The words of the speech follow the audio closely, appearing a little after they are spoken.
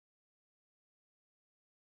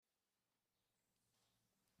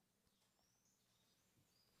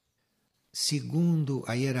segundo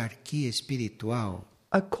a hierarquia espiritual,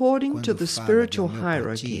 According to quando the fala de spiritual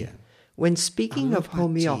hierarchy, homeopatia, when speaking of alopatia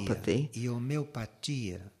homeopathy, e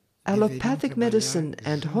homeopatia allopathic deveriam medicine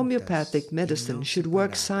trabalhar and juntas homeopathic e medicine não should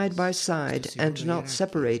work separadas. side by side Isto and segundo a not hierarquia.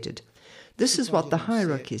 separated. This Isso is what pode the não ser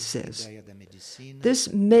hierarchy a says. ideia da medicina, This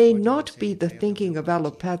may pode não not ser a be the ideia da thinking of homeopatia,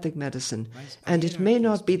 allopathic medicine, mas a and it may hierarquia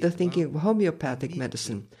not be the espiritual thinking of homeopathic permite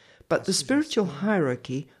medicine, a but the spiritual sugestão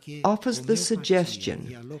hierarchy que offers the homeopatia e suggestion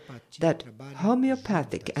alopatia that trabalhem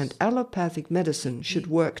homeopathic juntas. and allopathic medicine should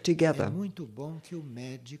work É together, muito bom que o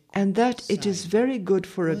médico and that it is saiba very good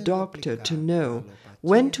for a quando doctor to aplicar know a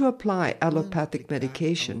when alopatia to apply e quando allopathic aplicar a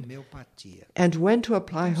medication homeopatia. and when to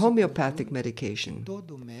apply Então, se homeopathic conclui medication. que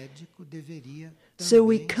todo médico deveria So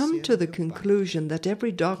we também come ser to the homeopata, conclusion that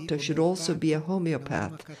every que doctor should also be a homeopata não é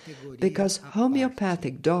uma homeopath, categoria because à parte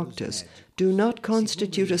homeopathic dos doctors médicos. do not Segundo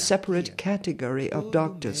constitute a a separate hierarquia, category of todo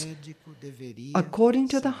doctors. médico deveria According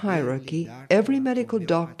to the saber hierarchy, lidar every com a medical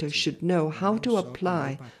doctor homeopatia, should know how não to só com a apply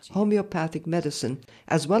alopatia. homeopathic medicine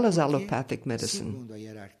as well as Porque, allopathic medicine, segundo a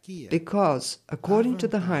hierarquia, because, há according to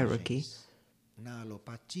the hierarchy, vantagens na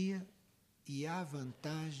alopatia e há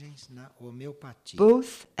vantagens na homeopatia.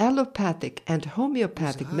 both allopathic and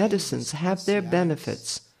homeopathic Os medicines raios have their espaciais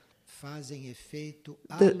benefits. fazem efeito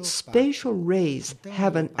The alopático. spatial rays Então,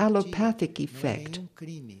 have an a allopathic não é effect. nenhum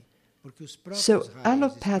crime, porque os próprios So, raios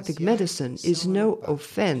allopathic espaciais medicine is são no alopáticos.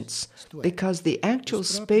 offense Isto é, because the actual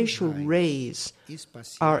os próprios spatial raios rays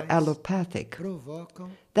espaciais are allopathic. provocam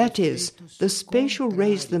That is, efeitos the spatial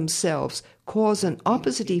rays contrários. themselves cause an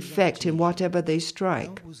opposite effect in whatever they Então,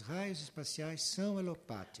 strike. os raios espaciais são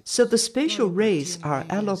alopáticos. So the spatial Então, a rays alopatia não are é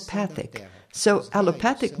invenção da allopathic. Terra. So Os raios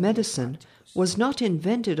allopathic são medicine alopáticos. was not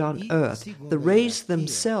invented on E, earth. segundo The a rays hierarquia,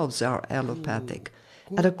 themselves are allopathic.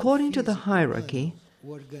 o And according to the corpo hierarchy, físico humano, o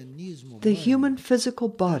organismo the humano, human physical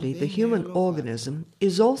body, the também é human alopático. organism,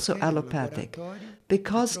 is also Porque é um allopathic laboratório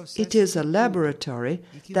because que it is a processa laboratory tudo,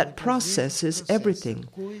 e que that muitas vezes processes processa everything,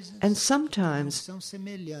 coisas and que não sometimes são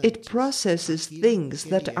semelhantes it processes àquilo things que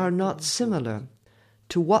that ele é are como not todo. similar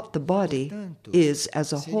to what the body Portanto, is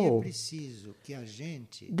as a seria whole. preciso que a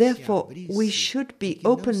gente se Therefore, abrisse we should be e que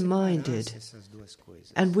não open-minded, separasse essas duas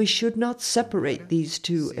coisas. and we should not separate Embora these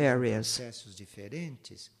two sejam areas. processos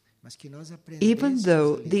diferentes, mas que nós Even aprendêssemos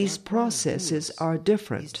though a lidar these com as processes duas are e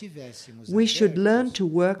different, estivéssemos we should learn abertos to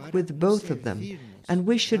work para with nos both of them, servirmos and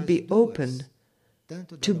we should das be duas, open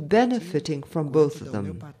tanto da to alopatia benefiting from quanto both of da them,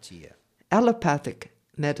 homeopatia. allopathic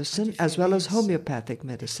medicine as well as diferença homeopathic é que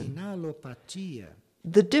medicine. na alopatia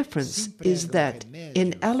The difference is that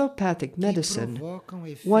in allopathic que medicine, provocam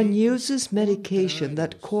one efeitos uses medication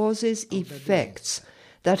that contrários causes ao da effects doença.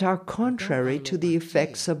 that are Então, contrary a to the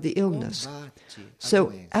effects of the illness. combate a So,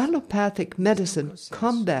 doença. allopathic medicine processo.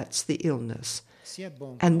 combats the illness. Se é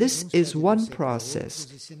bom And para this alguns, is pode one não ser para process.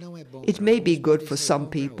 outros, e se não é bom It para may be alguns, good pode for ser some bom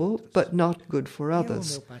para people, outros. but not good for E a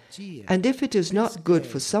others. homeopatia And if it is not good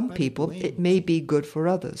for some prescreve people, para it may be good for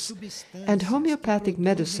others. substâncias And que homeopathic produzem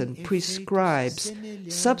medicine efeitos prescribes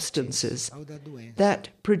semelhantes substances ao da doença. that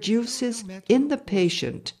produces in the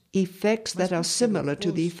patient effects that are similar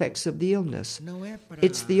to the effects of the illness. Não é para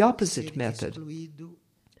It's the opposite ser method. excluído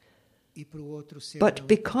e para o outro ser But não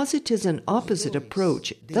because it is an opposite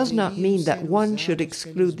approach, does not mean that one should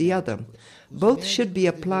exclude the other. Both should be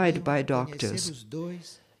applied by doctors.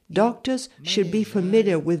 Doctors should be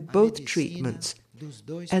familiar with both treatments,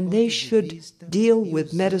 and they should deal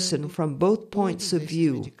with medicine from both points of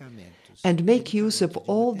view and make use of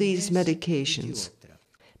all these medications,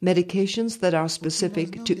 medications that are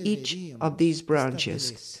specific to each of these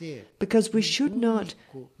branches, because we should not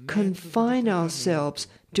confine ourselves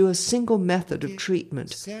to a single method of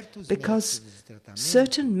treatment, because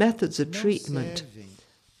certain methods of treatment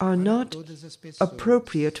are not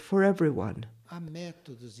appropriate for everyone.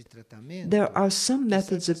 There are some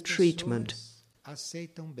methods of treatment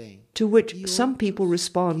to which some people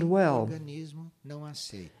respond well,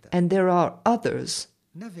 and there are others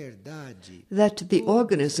that the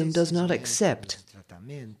organism does not accept.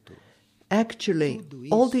 Actually,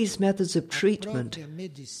 all these methods of treatment,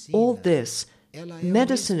 all this,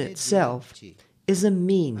 medicine itself is a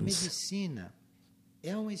means.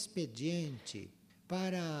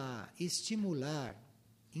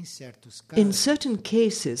 In certain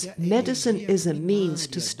cases, medicine is a means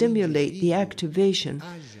to stimulate the activation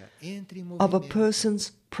of a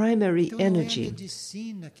person's primary energy.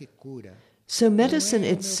 So medicine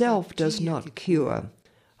itself does not cure.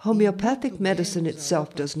 Homeopathic medicine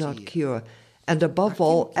itself does not cure. And above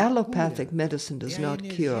all, allopathic medicine does not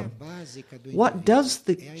cure. What does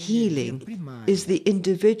the healing is the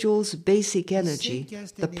individual's basic energy,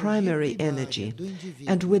 the primary energy.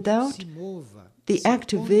 And without the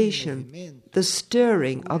activation, the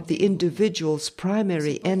stirring of the individual's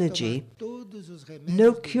primary energy,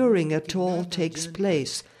 no curing at all takes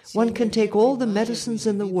place. One can take all the medicines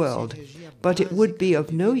in the world, but it would be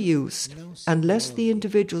of no use unless the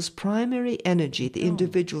individual's primary energy, the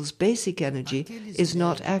individual's basic energy, is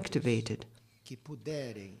not activated.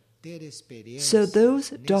 So those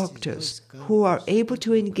doctors who are able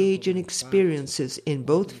to engage in experiences in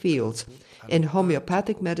both fields, in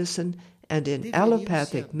homeopathic medicine and in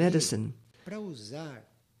allopathic medicine,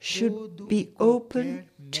 should be open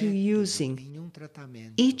to using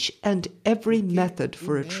each and every method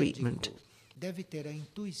for a treatment,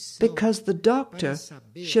 because the doctor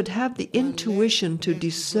should have the intuition to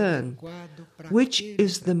discern which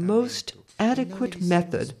is the most adequate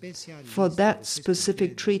method for that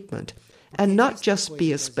specific treatment, and not just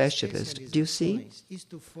be a specialist. Do you see?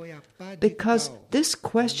 Because this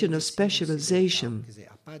question of specialization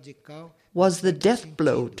was the death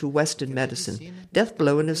blow to Western medicine, death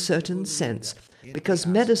blow in a certain sense, because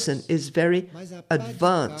medicine is very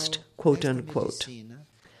advanced, quote unquote.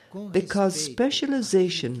 Because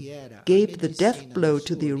specialization gave the death blow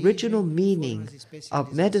to the original meaning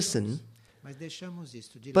of medicine.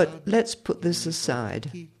 But let's put this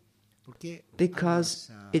aside, because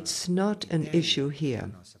it's not an issue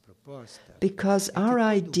here. Because our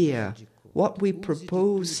idea, what we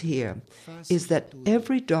propose here, is that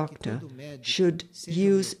every doctor should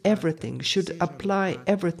use everything, should apply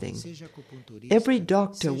everything. Every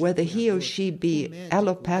doctor, whether he or she be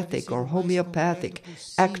allopathic or homeopathic,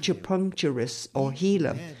 acupuncturist or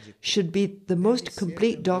healer, should be the most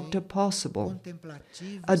complete doctor possible.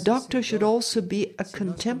 A doctor should also be a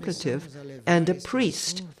contemplative and a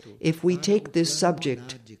priest, if we take this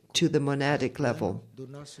subject to the monadic level,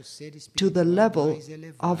 to the level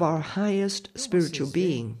of our highest spiritual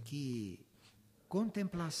being.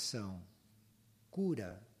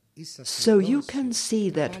 So you can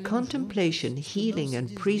see that contemplation, healing,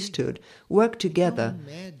 and priesthood work together,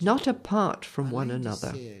 not apart from one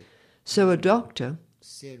another. So a doctor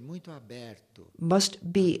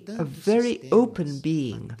must be a very open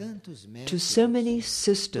being to so many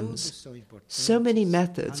systems, so many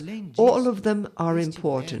methods. All of them are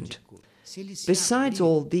important. Besides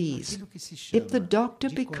all these, if the doctor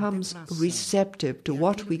becomes receptive to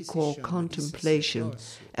what we call contemplation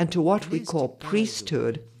and to what we call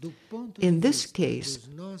priesthood, in this case,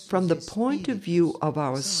 from the point of view of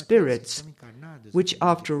our spirits, which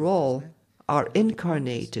after all are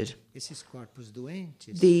incarnated,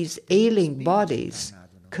 these ailing bodies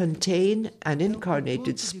contain an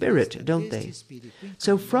incarnated spirit, don't they?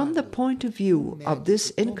 So from the point of view of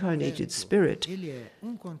this incarnated spirit,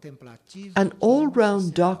 an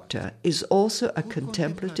all-round doctor is also a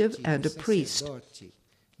contemplative and a priest.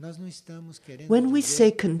 When we say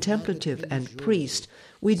contemplative and priest,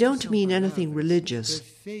 we don't mean anything religious.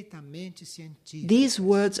 These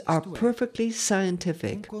words are perfectly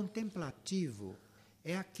scientific.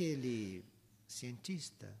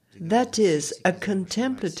 That is, a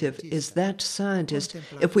contemplative is that scientist,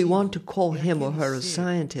 if we want to call him or her a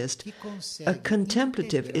scientist. A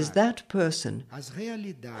contemplative is that person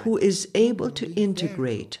who is able to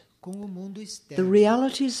integrate the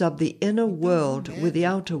realities of the inner world with the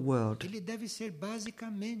outer world.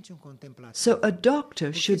 So a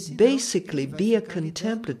doctor should basically be a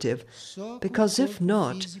contemplative, because if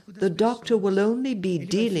not, the doctor will only be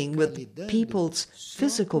dealing with people's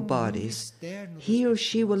physical bodies. He or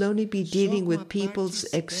she will only be dealing with people's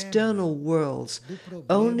external worlds,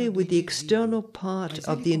 only with the external part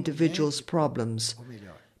of the individual's problems.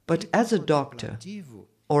 But as a doctor,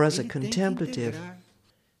 or as a contemplative,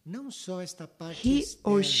 he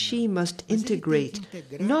or she must integrate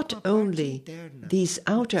not only these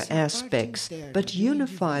outer aspects, but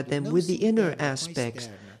unify them with the inner aspects.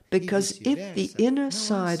 Because if the inner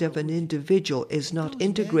side of an individual is not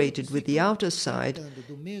integrated with the outer side,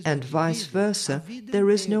 and vice versa, there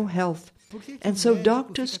is no health. And so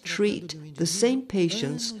doctors treat the same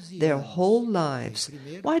patients their whole lives.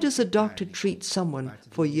 Why does a doctor treat someone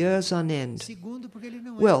for years on end?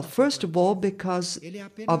 Well, first of all, because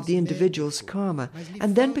of the individual's karma,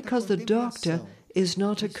 and then because the doctor is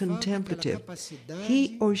not a contemplative.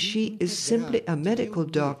 He or she is simply a medical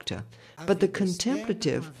doctor, but the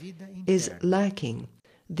contemplative is lacking.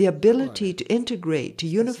 The ability to integrate, to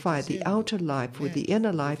unify the outer life with the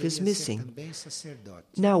inner life is missing.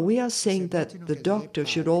 Now, we are saying that the doctor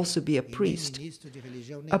should also be a priest.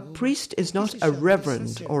 A priest is not a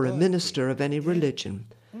reverend or a minister of any religion.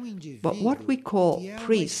 But what we call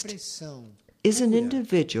priest is an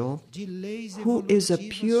individual who is a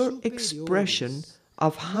pure expression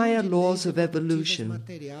of higher laws of evolution,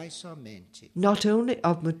 not only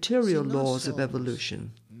of material laws of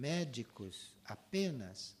evolution.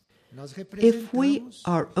 If we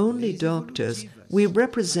are only doctors, we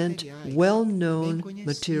represent well-known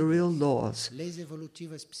material laws,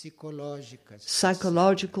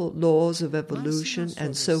 psychological laws of evolution,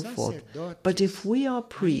 and so forth. But if we are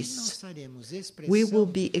priests, we will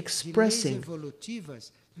be expressing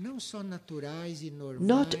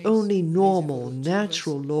not only normal,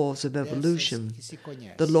 natural laws of evolution,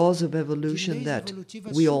 the laws of evolution that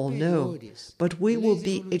we all know, but we will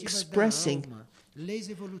be expressing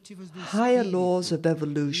higher laws of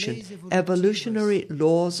evolution, evolutionary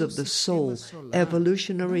laws of the soul,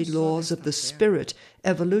 evolutionary laws of the spirit,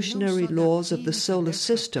 evolutionary laws of the solar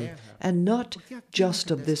system, and not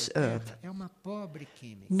just of this earth.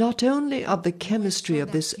 Not only of the chemistry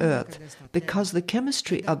of this earth, because the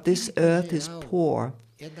chemistry of this earth is poor.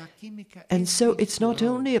 And so it's not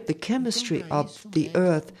only of the chemistry of the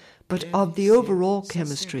earth, but of the overall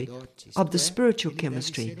chemistry, of the spiritual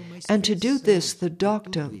chemistry. And to do this, the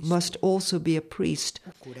doctor must also be a priest.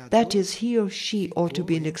 That is, he or she ought to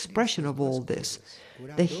be an expression of all this.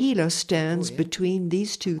 The healer stands between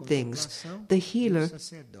these two things. The healer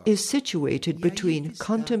is situated between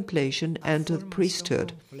contemplation and the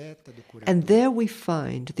priesthood. And there we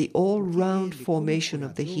find the all-round formation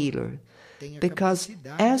of the healer. Because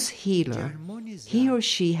as healer, he or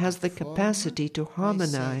she has the capacity to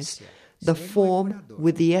harmonize the form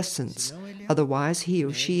with the essence. Otherwise, he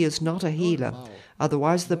or she is not a healer.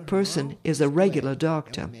 Otherwise, the person is a regular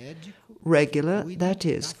doctor. Regular, that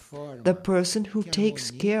is, the person who takes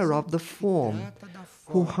care of the form,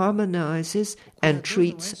 who harmonizes and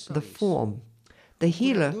treats the form. The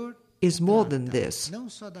healer is more than this.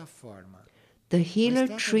 The healer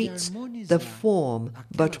treats the form,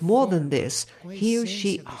 but more than this, he or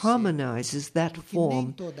she harmonizes that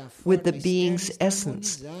form with the being's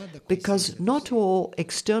essence, because not all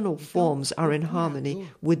external forms are in harmony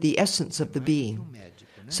with the essence of the being.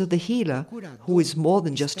 So the healer, who is more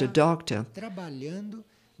than just a doctor,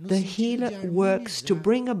 the healer works to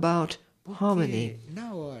bring about harmony,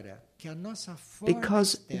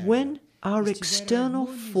 because when our external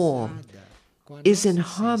form is in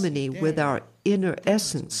harmony with our inner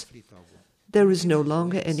essence, there is no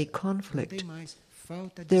longer any conflict.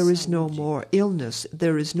 There is no more illness.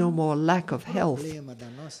 There is no more lack of health.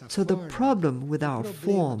 So the problem with our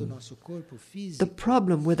form, the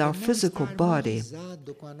problem with our physical body,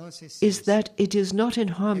 is that it is not in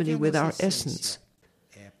harmony with our essence.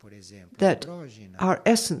 That our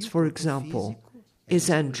essence, for example, is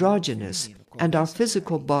androgynous, and our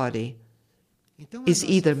physical body is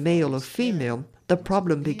either male or female. The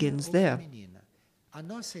problem begins there.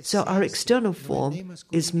 So our external form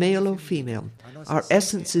is male or female. Our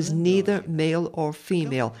essence is neither male or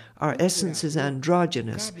female. Our essence is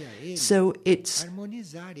androgynous. So it's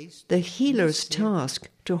the healer's task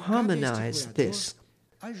to harmonize this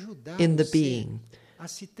in the being.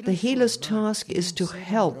 The healer's task is to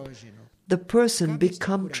help the person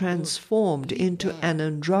become transformed into an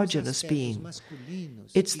androgynous being.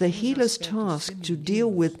 It's the healer's task to deal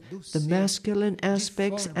with the masculine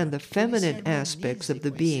aspects and the feminine aspects of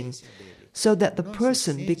the being, so that the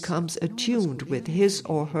person becomes attuned with his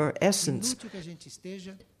or her essence.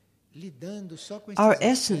 Our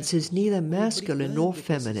essence is neither masculine nor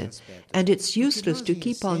feminine, and it's useless to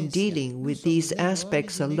keep on dealing with these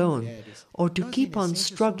aspects alone, or to keep on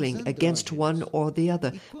struggling against one or the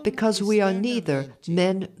other, because we are neither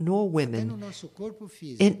men nor women.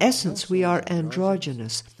 In essence, we are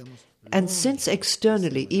androgynous. And since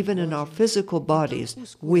externally, even in our physical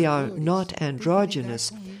bodies, we are not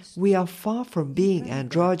androgynous, we are far from being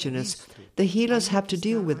androgynous, the healers have to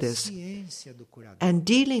deal with this. And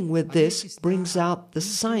dealing with this brings out the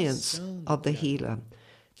science of the healer,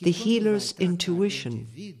 the healer's intuition.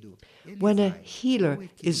 When a healer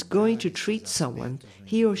is going to treat someone,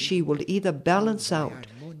 he or she will either balance out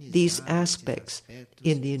these aspects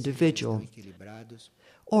in the individual,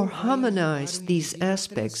 or harmonize these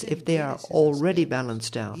aspects if they are already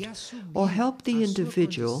balanced out, or help the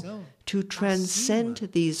individual to transcend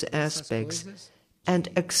these aspects and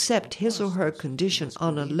accept his or her condition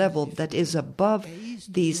on a level that is above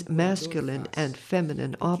these masculine and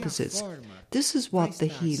feminine opposites. This is what the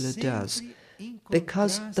healer does,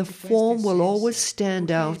 because the form will always stand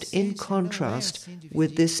out in contrast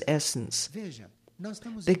with this essence,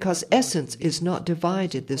 because essence is not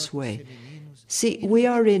divided this way. See, we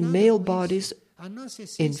are in male bodies,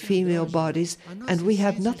 in female bodies, and we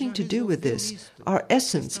have nothing to do with this. Our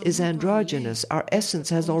essence is androgynous. Our essence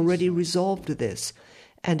has already resolved this.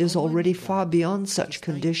 and is already far beyond such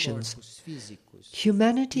conditions.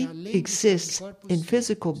 Humanity exists in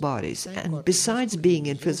physical bodies, and besides being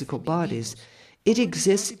in physical bodies, it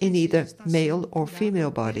exists in either male or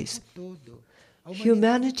female bodies.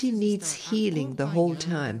 Humanity needs healing the whole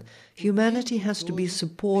time. Humanity has to be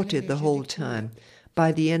supported the whole time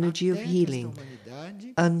by the energy of healing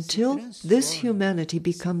until this humanity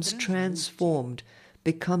becomes transformed,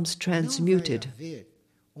 becomes transmuted.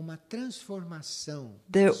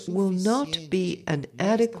 There will not be an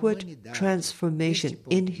adequate transformation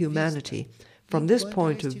in humanity from this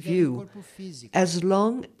point of view as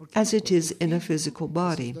long as it is in a physical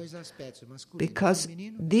body, because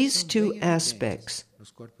these two aspects,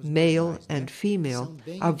 male and female,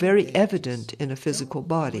 are very evident in a physical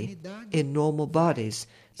body, in normal bodies.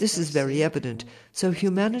 This is very evident. So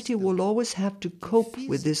humanity will always have to cope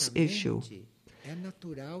with this issue.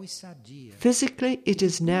 Physically, it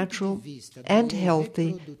is natural and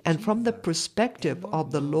healthy, and from the perspective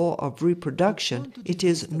of the law of reproduction, it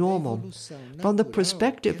is normal. From the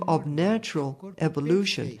perspective of natural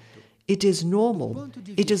evolution, it is normal.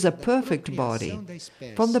 It is a perfect body.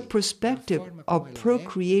 From the perspective of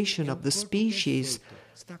procreation of the species,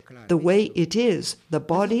 the way it is, the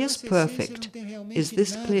body is perfect. Is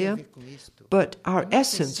this clear? But our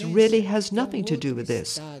essence really has nothing to do with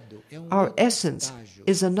this. Our essence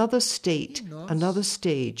is another state, another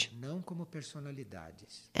stage.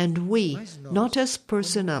 And we, not as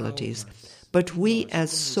personalities, but we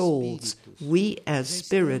as souls, we as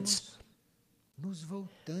spirits,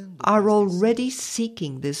 are already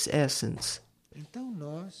seeking this essence.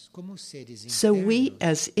 So we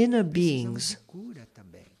as inner beings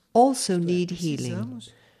also need healing.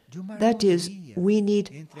 That is, we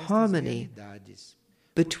need harmony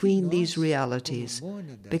between these realities,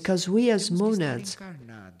 because we as monads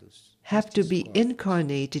have to be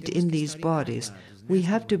incarnated in these bodies. We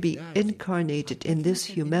have to be incarnated in this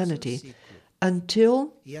humanity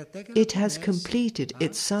until it has completed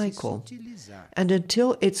its cycle and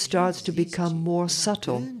until it starts to become more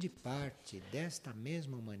subtle.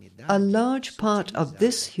 A large part of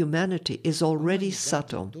this humanity is already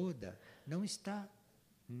subtle.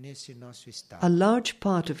 A large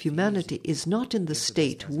part of humanity is not in the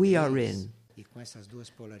state we are in,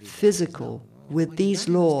 physical, with these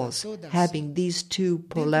laws, having these two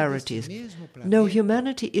polarities. No,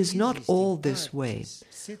 humanity is not all this way.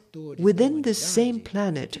 Within this same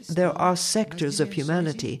planet, there are sectors of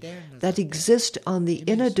humanity that exist on the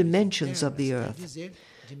inner dimensions of the earth.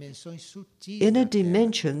 Inner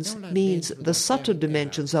dimensions means the subtle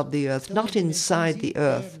dimensions of the earth, not inside the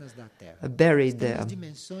earth, buried there.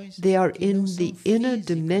 They are in the inner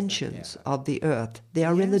dimensions of the earth. They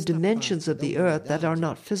are in the dimensions of the earth that are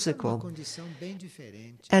not physical.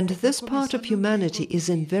 And this part of humanity is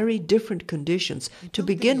in very different conditions. To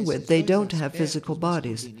begin with, they don't have physical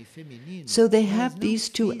bodies. So they have these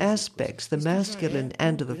two aspects, the masculine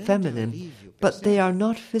and the feminine, but they are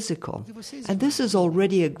not physical. And this is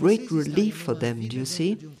already a great relief for them, do you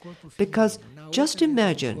see? Because just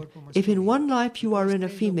imagine, if in one life you are in a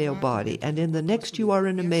female body and in the next you are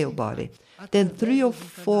in a male body, then 3 or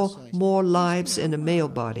 4 more lives in a male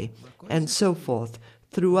body, and so forth,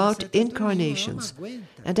 throughout incarnations.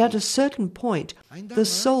 And at a certain point, the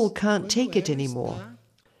soul can't take it anymore.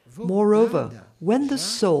 Moreover, when the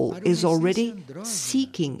soul is already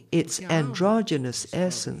seeking its androgynous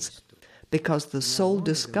essence, because the soul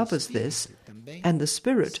discovers this, and the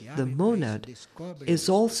spirit, the monad, is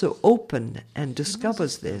also open and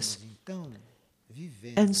discovers this.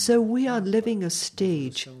 And so we are living a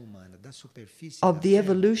stage of the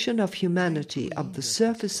evolution of humanity, of the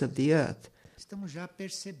surface of the earth,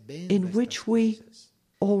 in which we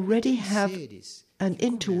already have an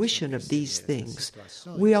intuition of these things.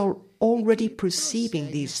 We are already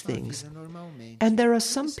perceiving these things. And there are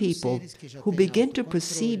some people who begin to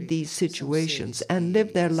perceive these situations and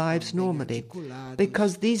live their lives normally,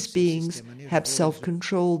 because these beings have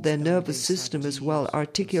self-control, their nervous system is well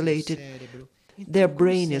articulated, their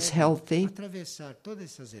brain is healthy.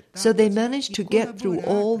 So they manage to get through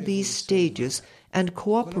all these stages and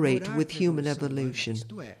cooperate with human evolution.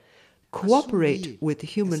 Cooperate with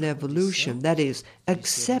human evolution, that is,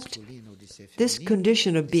 accept this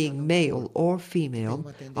condition of being male or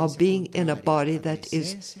female, of being in a body that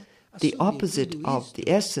is the opposite of the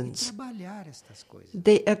essence.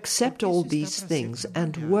 They accept all these things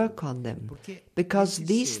and work on them, because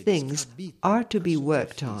these things are to be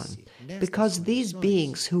worked on, because these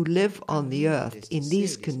beings who live on the earth in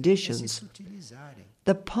these conditions,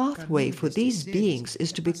 The pathway for these beings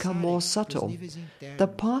is to become more subtle. The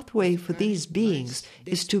pathway for these beings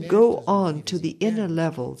is to go on to the inner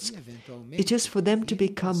levels. It is for them to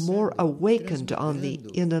become more awakened on the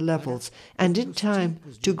inner levels, and in time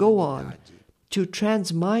to go on, to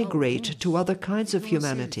transmigrate to other kinds of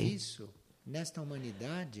humanity.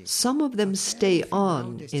 Some of them stay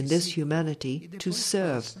on in this humanity to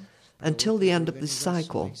serve until the end of the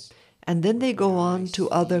cycle, and then they go on to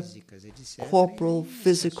other corporal,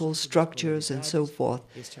 physical structures and so forth.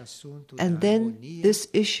 And then this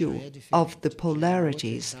issue of the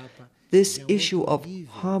polarities, this issue of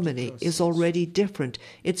harmony is already different.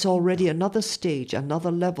 It's already another stage, another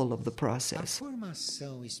level of the process.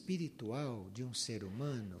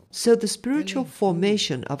 So the spiritual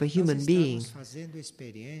formation of a human being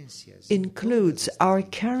includes our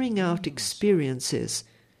carrying out experiences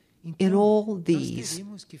in all these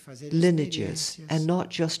lineages, and not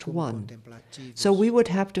just one. So we would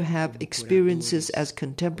have to have experiences as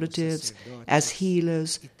contemplatives, as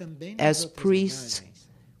healers, as priests,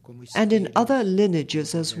 and in other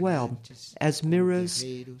lineages as well, as mirrors,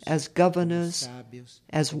 as governors,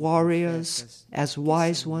 as warriors, as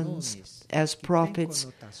wise ones, as prophets,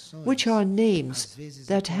 which are names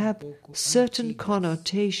that have certain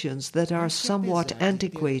connotations that are somewhat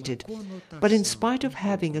antiquated. But in spite of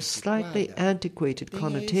having a slightly antiquated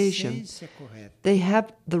connotation, they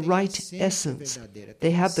have the right essence.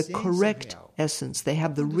 They have the correct essence. They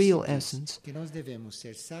have the real essence.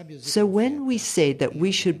 So when we say that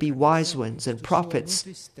we should be wise ones and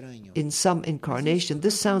prophets in some incarnation,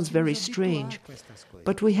 this sounds very strange,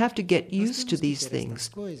 but we have to get used to these things.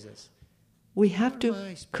 We have to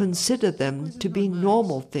consider them to be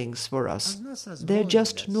normal things for us. They're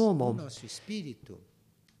just normal.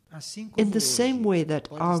 In the same way that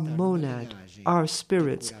our monad, our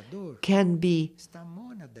spirits, can be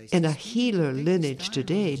in a healer lineage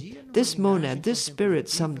today, this monad, this spirit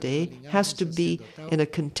someday has to be in a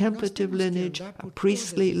contemplative lineage, a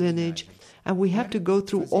priestly lineage, and we have to go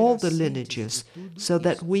through all the lineages so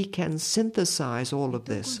that we can synthesize all of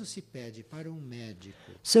this.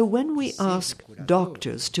 So when we ask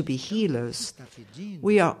doctors to be healers,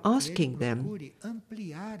 we are asking them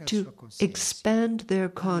to expand their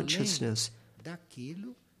consciousness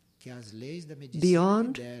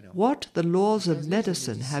beyond what the laws of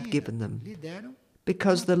medicine have given them,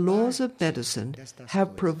 because the laws of medicine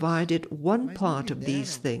have provided one part of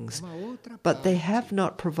these things, but they have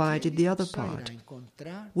not provided the other part,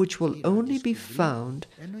 which will only be found,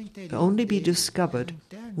 only be discovered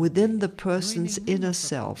within the person's inner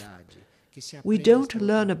self. We don't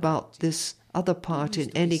learn about this other part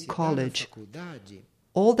in any college.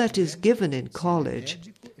 All that is given in college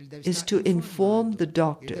is to inform the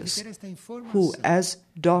doctors, who as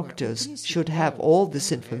doctors should have all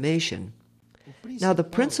this information. Now the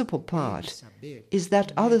principal part is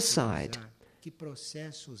that other side.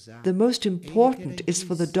 The most important is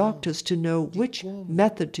for the doctors to know which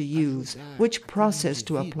method to use, which process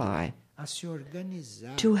to apply,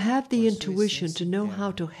 to have the intuition to know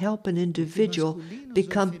how to help an individual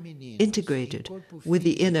become integrated with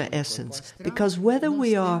the inner essence. Because whether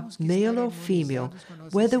we are male or female,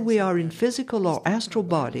 whether we are in physical or astral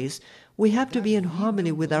bodies, we have to be in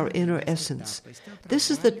harmony with our inner essence.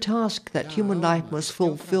 This is the task that human life must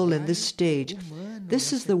fulfill in this stage.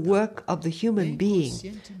 This is the work of the human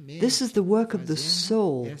being. This is the work of the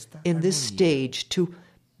soul in this stage, to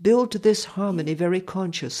build this harmony very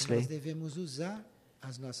consciously.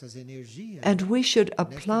 And we should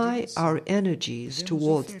apply our energies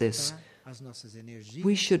towards this.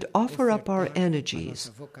 We should offer up our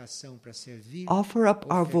energies, offer up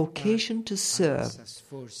our vocation to serve,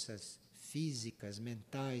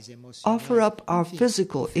 offer up our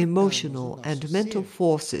physical, emotional, and mental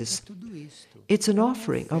forces. It's an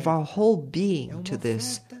offering of our whole being to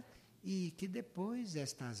this.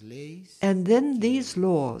 And then these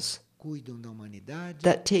laws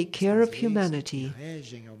that take care of humanity,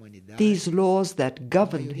 these laws that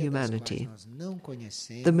govern humanity,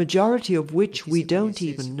 the majority of which we don't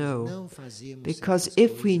even know, because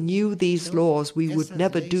if we knew these laws, we would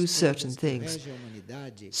never do certain things.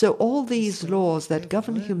 So all these laws that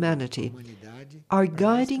govern humanity are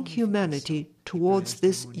guiding humanity towards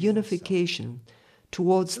this unification,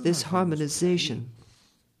 towards this harmonization.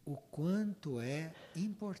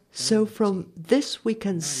 So from this we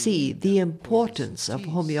can see the importance of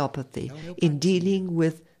homeopathy in dealing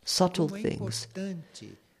with subtle things,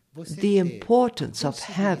 the importance of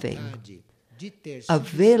having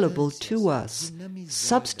available to us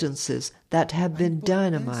substances that have been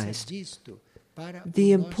dynamized,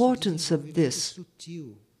 the importance of this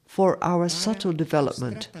for our subtle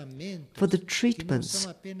development, for the treatments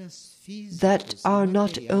that are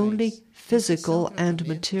not only physical and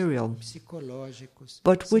material,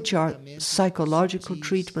 but which are psychological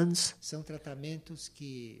treatments,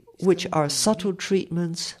 which are subtle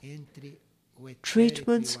treatments,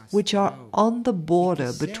 treatments which are on the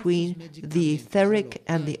border between the etheric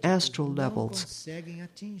and the astral levels.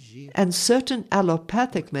 And certain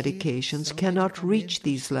allopathic medications cannot reach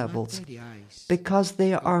these levels because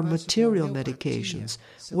they are material medications,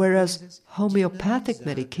 whereas homeopathic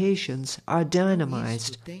medications are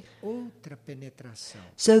dynamized.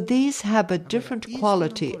 So these have a different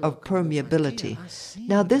quality of permeability.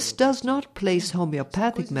 Now, this does not place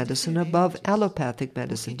homeopathic medicine above allopathic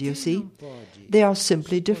medicine, do you see? They are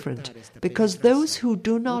simply different, because those who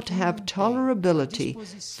do not have tolerability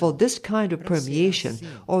for this kind of permeation,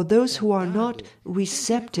 or those who are not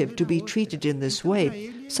receptive to be treated in this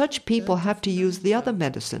way, such people have to use the other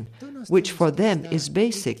medicine, which for them is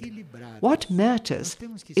basic. What matters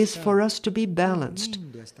is for us to be balanced,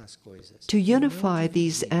 to unify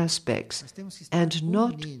these aspects and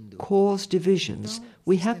not cause divisions.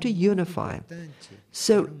 We have to unify.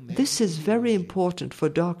 So this is very important for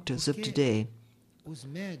doctors of today,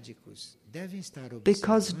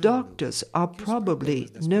 because doctors are probably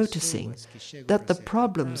noticing that the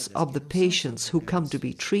problems of the patients who come to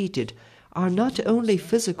be treated are not only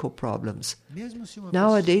physical problems.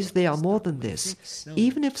 Nowadays they are more than this.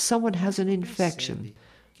 Even if someone has an infection,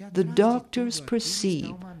 the doctors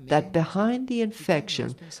perceive that behind the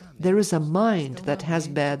infection there is a mind that has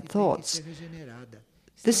bad thoughts.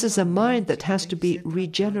 This is a mind that has to be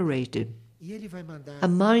regenerated, a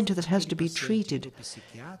mind that has to be treated.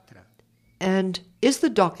 And is the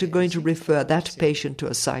doctor going to refer that patient to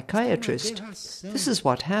a psychiatrist? This is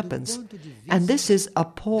what happens. And this is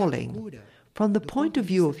appalling. From the point of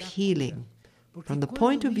view of healing,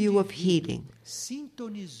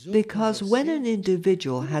 because when an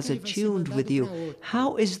individual has attuned with you,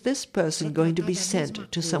 how is this person going to be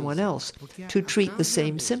sent to someone else to treat the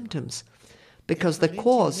same symptoms? Because the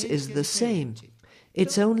cause is the same.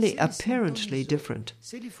 It's only apparently different.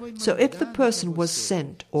 So if the person was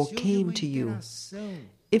sent or came to you,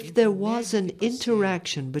 if there was an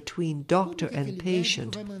interaction between doctor and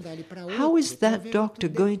patient, how is that doctor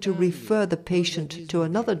going to refer the patient to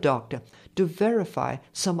another doctor to verify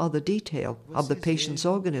some other detail of the patient's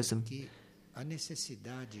organism?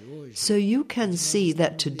 So you can see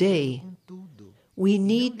that today we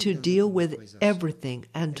need to deal with everything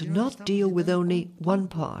and not deal with only one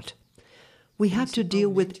part. We have to deal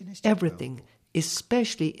with everything,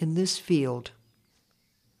 especially in this field.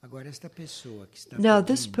 Now,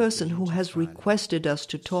 this person who has requested us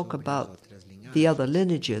to talk about the other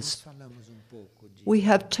lineages, we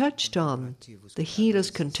have touched on the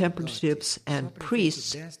healers, contemplatives, and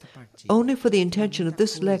priests only for the intention of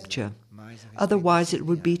this lecture. Otherwise, it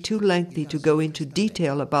would be too lengthy to go into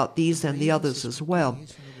detail about these and the others as well.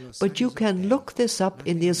 But you can look this up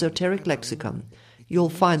in the Esoteric Lexicon. You'll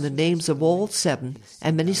find the names of all 7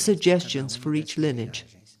 and many suggestions for each lineage.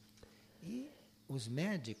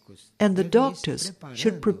 And the doctors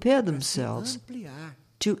should prepare themselves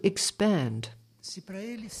to expand.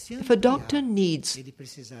 If a doctor needs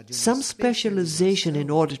some specialization in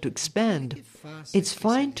order to expand, it's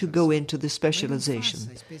fine to go into the specialization,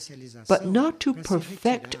 but not to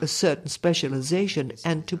perfect a certain specialization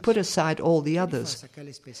and to put aside all the others.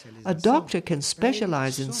 A doctor can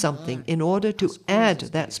specialize in something in order to add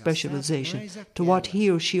that specialization to what he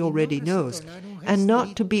or she already knows, and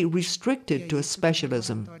not to be restricted to a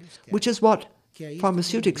specialism, which is what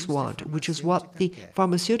pharmaceutics want, which is what the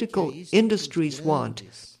pharmaceutical industries want,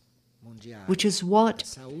 which is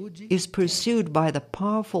what is pursued by the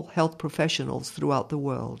powerful health professionals throughout the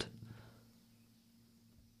world.